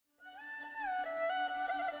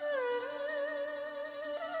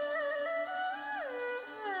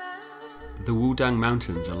The Wudang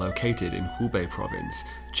Mountains are located in Hubei province,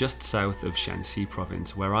 just south of Shanxi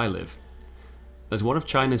province, where I live. As one of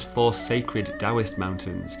China's 4 sacred Daoist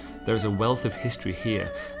mountains, there is a wealth of history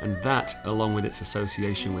here, and that, along with its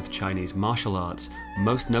association with Chinese martial arts,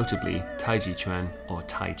 most notably Taijiquan or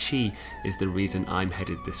Tai Chi, is the reason I'm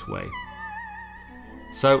headed this way.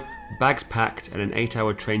 So, bags packed and an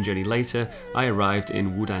 8-hour train journey later, I arrived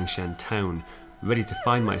in Wudangshan town, ready to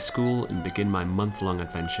find my school and begin my month-long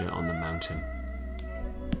adventure on the mountain.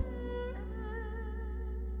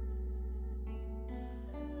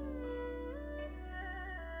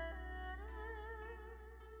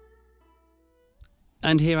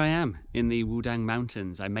 And here I am in the Wudang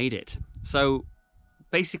Mountains. I made it. So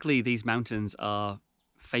basically these mountains are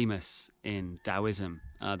famous in Taoism.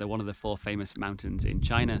 They're one of the 4 famous mountains in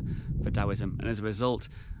China for Taoism, and as a result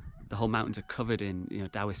the whole mountains are covered in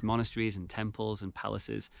Daoist monasteries and temples and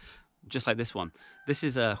palaces, just like this one. This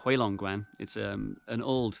is a Huilongguan. It's an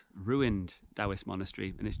old ruined Daoist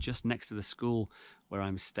monastery, and it's just next to the school where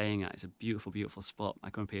I'm staying at. It's a beautiful, beautiful spot. I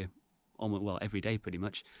come up here almost, well, every day pretty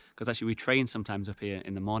much, because actually we train sometimes up here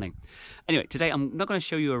in the morning. Anyway, today I'm not going to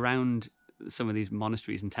show you around some of these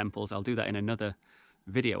monasteries and temples. I'll do that in another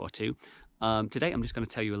video or two. Today I'm just going to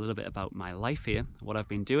tell you a little bit about my life here, what I've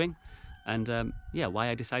been doing, and yeah, why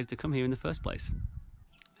I decided to come here in the first place.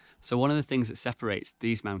 So one of the things that separates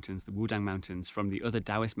these mountains, the Wudang Mountains, from the other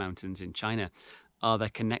Daoist mountains in China are their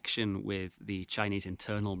connection with the Chinese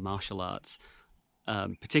internal martial arts,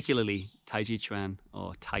 particularly Taijiquan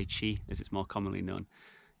or Tai Chi, as it's more commonly known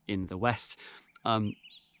in the West.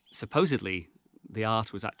 Supposedly, the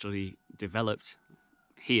art was actually developed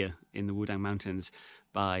here in the Wudang Mountains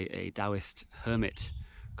by a Daoist hermit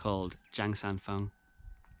called Zhang Sanfeng,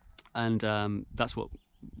 and that's what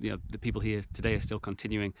the people here today are still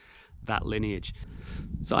continuing that lineage.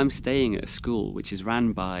 So I'm staying at a school which is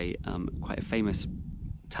ran by quite a famous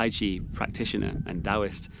Tai Chi practitioner and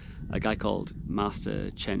Daoist, a guy called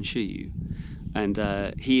Master Chen Shiyu, and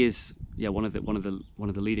he is one of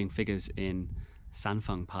the leading figures in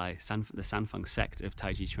Sanfeng Pai, the Sanfeng sect of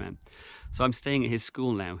Taijiquan. So I'm staying at his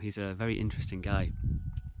school now. He's a very interesting guy.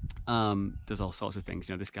 Does all sorts of things.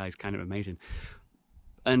 This guy's kind of amazing.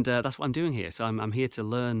 And that's what I'm doing here. So I'm here to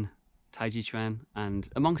learn Taijiquan, and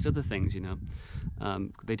amongst other things,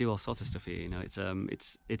 they do all sorts of stuff here. It's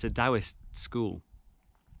a Daoist school,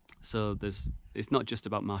 so it's not just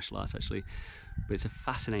about martial arts actually, but it's a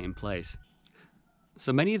fascinating place.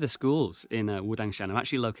 So many of the schools in Wudangshan are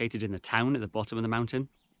actually located in the town at the bottom of the mountain.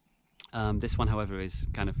 This one, however, is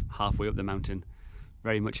kind of halfway up the mountain,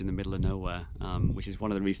 very much in the middle of nowhere, which is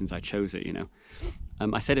one of the reasons I chose it.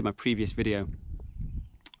 I said in my previous video,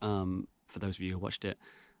 for those of you who watched it,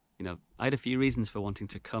 I had a few reasons for wanting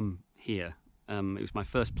to come here. It was my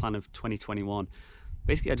first plan of 2021.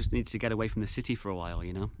 Basically, I just needed to get away from the city for a while,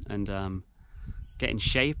 and get in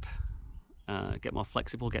shape, get more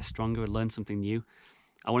flexible, get stronger, and learn something new.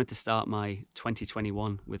 I wanted to start my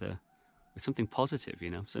 2021 with something positive,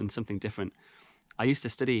 and something different. I used to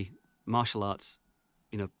study martial arts,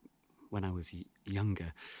 when I was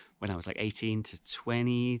younger, when I was like 18 to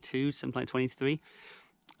 22, something like 23.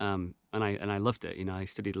 And I loved it. I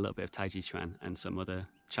studied a little bit of Taijiquan and some other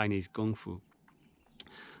Chinese Kung Fu.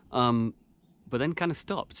 But then kind of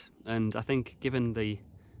stopped. And I think given the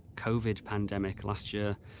COVID pandemic last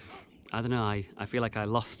year, I don't know, I feel like I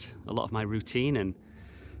lost a lot of my routine and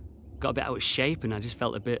got a bit out of shape, and I just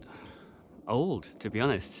felt a bit old, to be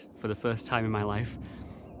honest, for the first time in my life.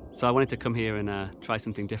 So I wanted to come here and try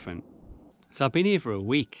something different. So I've been here for a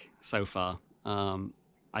week so far.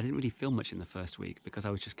 I didn't really feel much in the first week because I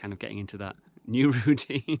was just kind of getting into that new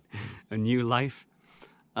routine, a new life.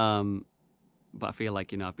 But I feel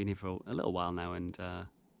like, I've been here for a little while now, and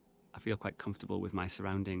I feel quite comfortable with my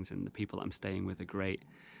surroundings, and the people I'm staying with are great.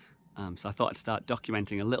 So I thought I'd start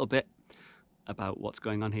documenting a little bit about what's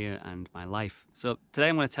going on here and my life. So today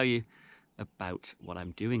I'm going to tell you about what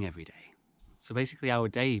I'm doing every day. So basically our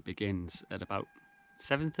day begins at about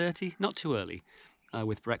 7:30, not too early,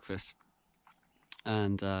 with breakfast.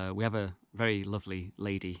 And we have a very lovely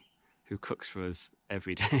lady who cooks for us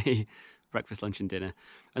every day, breakfast, lunch and dinner.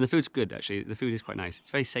 And the food's good, actually. The food is quite nice.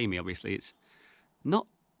 It's very samey, obviously. It's not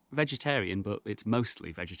vegetarian, but it's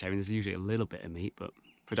mostly vegetarian. There's usually a little bit of meat, but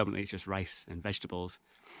predominantly it's just rice and vegetables,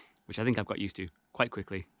 which I think I've got used to quite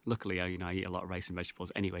quickly. Luckily, I eat a lot of rice and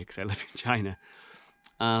vegetables anyway because I live in China.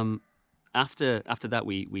 After that,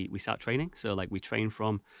 we start training. So like we train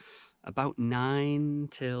from about 9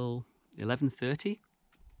 till 11:30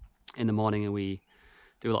 in the morning, and we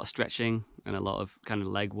do a lot of stretching and a lot of kind of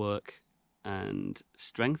leg work and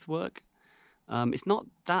strength work. It's not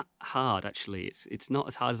that hard actually. It's not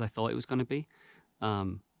as hard as I thought it was going to be,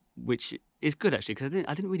 which is good actually because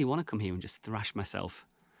I didn't really want to come here and just thrash myself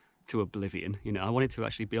to oblivion. You know, I wanted to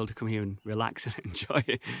actually be able to come here and relax and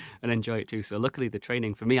enjoy it too. So luckily, the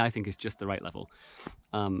training for me, I think, is just the right level.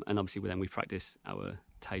 And obviously, then we practice our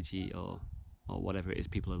Tai Chi or whatever it is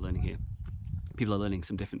people are learning here. People are learning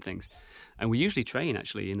some different things, and we usually train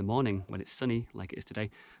actually in the morning when it's sunny, like it is today,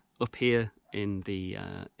 up here in the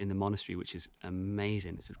monastery, which is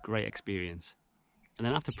amazing. It's a great experience. And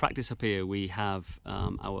then after practice up here, we have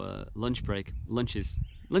our lunch break. Lunch is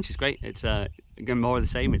great. It's again more of the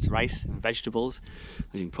same. It's rice and vegetables,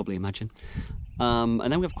 as you can probably imagine. And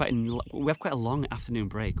then we have quite a long afternoon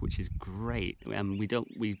break, which is great.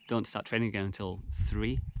 We don't start training again until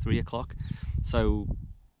 3 o'clock, so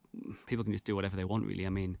people can just do whatever they want really. I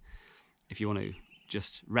mean, if you want to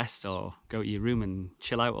just rest or go to your room and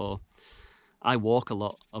chill out, or I walk a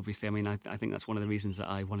lot, obviously. I mean, I think that's one of the reasons that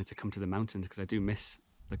I wanted to come to the mountains, because I do miss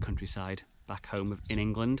the countryside back home in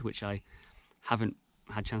England, which I haven't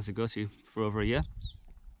had a chance to go to for over a year.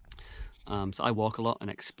 So I walk a lot and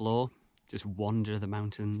explore, just wander the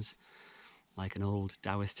mountains like an old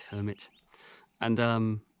Daoist hermit. And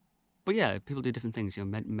but yeah, people do different things. You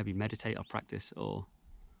know, maybe meditate or practice, or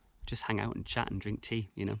just hang out and chat and drink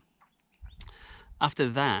tea. You know. After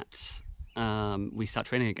that, we start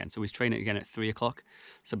training again. So we train again at 3 o'clock.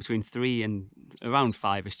 So between 3 and around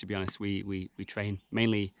 5ish, to be honest, we train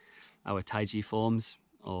mainly our Tai Chi forms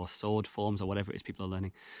or sword forms or whatever it is people are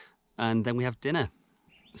learning. And then we have dinner.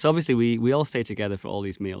 So obviously we all stay together for all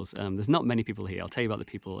these meals. There's not many people here. I'll tell you about the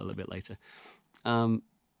people a little bit later.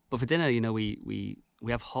 But for dinner, you know, we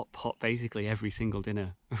have hot pot basically every single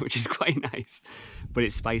dinner, which is quite nice. But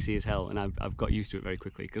it's spicy as hell, and I've got used to it very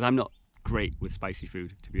quickly because I'm not great with spicy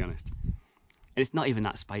food, to be honest. And it's not even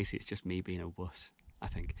that spicy. It's just me being a wuss, I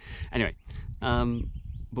think. Anyway,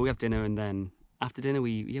 but we have dinner, and then after dinner,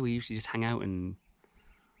 we usually just hang out and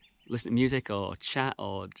listen to music or chat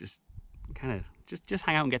or just kind of just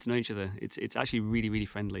hang out and get to know each other. It's actually really, really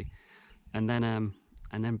friendly. And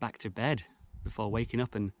then back to bed before waking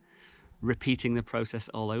up and repeating the process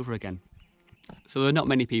all over again. So there are not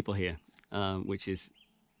many people here, which is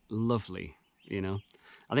lovely, you know.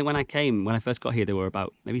 I think when I first got here, there were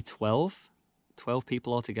about maybe 12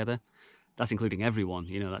 people altogether. That's including everyone,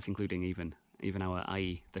 you know, that's including even our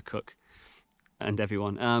IE, the cook, and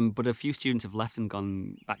everyone. But a few students have left and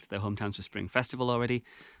gone back to their hometowns for Spring Festival already.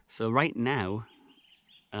 So right now,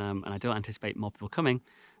 and I don't anticipate more people coming,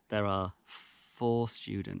 there are 4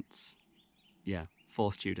 students. Yeah,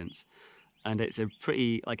 4 students. And it's a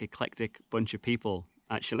pretty eclectic bunch of people,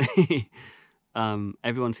 actually.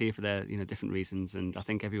 Everyone's here for their different reasons, and I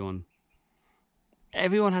think everyone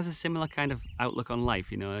has a similar kind of outlook on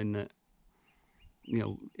life, in that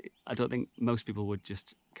I don't think most people would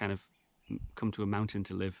just kind of come to a mountain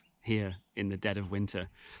to live here in the dead of winter.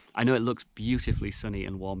 I know it looks beautifully sunny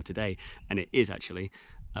and warm today, and it is actually.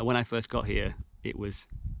 When I first got here, it was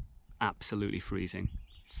absolutely freezing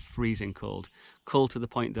cold to the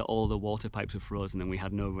point that all the water pipes were frozen and we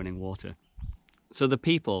had no running water. So the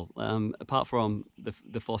people, apart from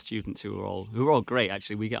the 4 students who are all great,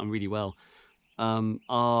 actually, we get on really well,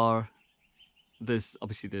 there's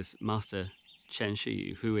Master Chen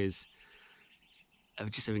Shi, who is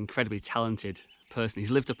just an incredibly talented person.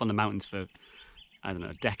 He's lived up on the mountains for, I don't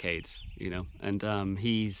know, decades, and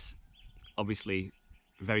he's obviously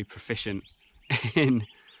very proficient in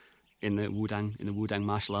the Wudang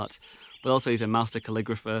martial arts, but also he's a master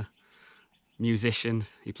calligrapher, musician.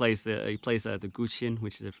 He plays the guqin,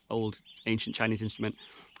 which is an old ancient Chinese instrument,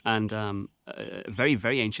 and a very,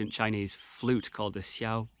 very ancient Chinese flute called the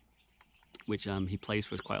xiao, which he plays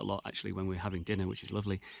for us quite a lot actually when we're having dinner, which is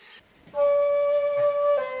lovely.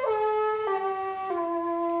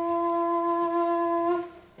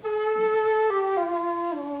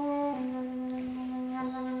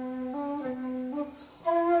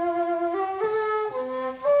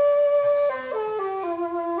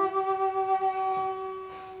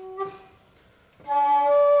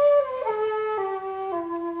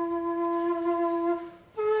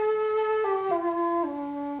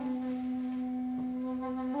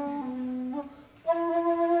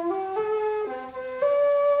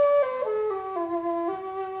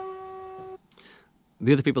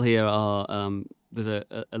 The other people here are, there's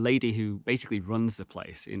a lady who basically runs the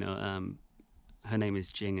place, her name is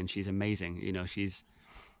Jing, and she's amazing.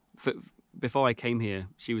 Before I came here,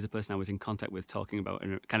 she was the person I was in contact with, talking about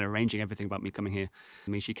and kind of arranging everything about me coming here. I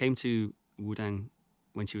mean, she came to Wudang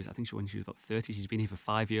when she was about 30. She's been here for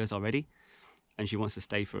 5 years already, and she wants to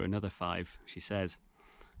stay for another 5, she says.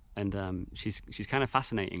 and she's kind of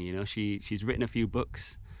fascinating. You know, she's written a few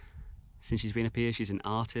books since she's been up here. She's an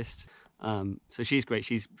artist, so she's great.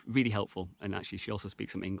 She's really helpful, and actually she also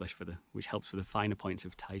speaks some English which helps for the finer points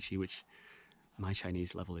of Tai Chi, which my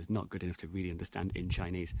Chinese level is not good enough to really understand in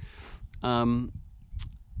Chinese.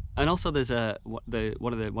 And also there's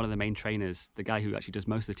one of the main trainers, the guy who actually does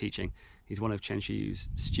most of the teaching. He's one of Chen Shiyu's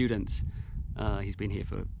students. He's been here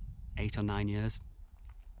for 8 or 9 years.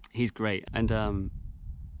 He's great, and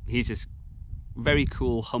he's this very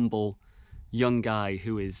cool, humble, young guy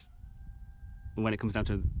who is, when it comes down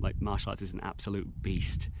to like martial arts, is an absolute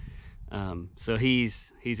beast. So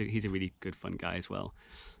he's a really good, fun guy as well.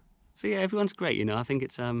 So yeah, everyone's great. You know, I think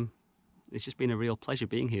it's just been a real pleasure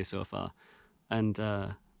being here so far, and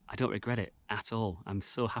I don't regret it at all. I'm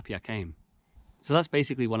so happy I came. So that's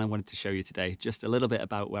basically what I wanted to show you today. Just a little bit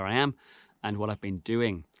about where I am and what I've been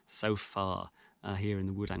doing so far here in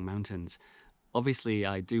the Wudang Mountains. Obviously,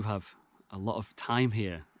 I do have a lot of time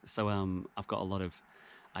here, so I've got a lot of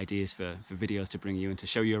ideas for videos to bring you and to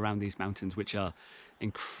show you around these mountains, which are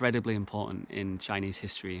incredibly important in Chinese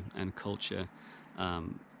history and culture,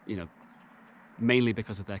 you know, mainly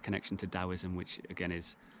because of their connection to Daoism, which again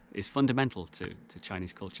is fundamental to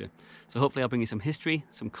Chinese culture. So hopefully I'll bring you some history,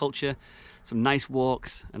 some culture, some nice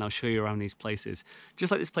walks, and I'll show you around these places.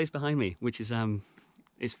 Just like this place behind me, which is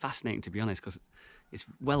fascinating, to be honest, because it's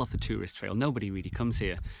well off the tourist trail. Nobody really comes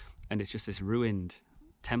here, and it's just this ruined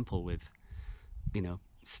temple with, you know,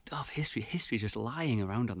 history just lying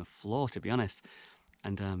around on the floor, to be honest,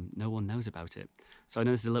 and no one knows about it. So I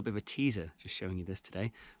know this is a little bit of a teaser, just showing you this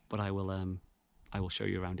today, but I will show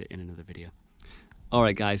you around it in another video. All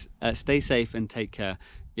right, guys, stay safe and take care.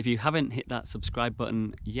 If you haven't hit that subscribe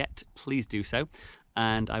button yet, please do so,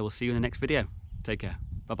 and I will see you in the next video. Take care.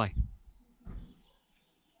 Bye-bye.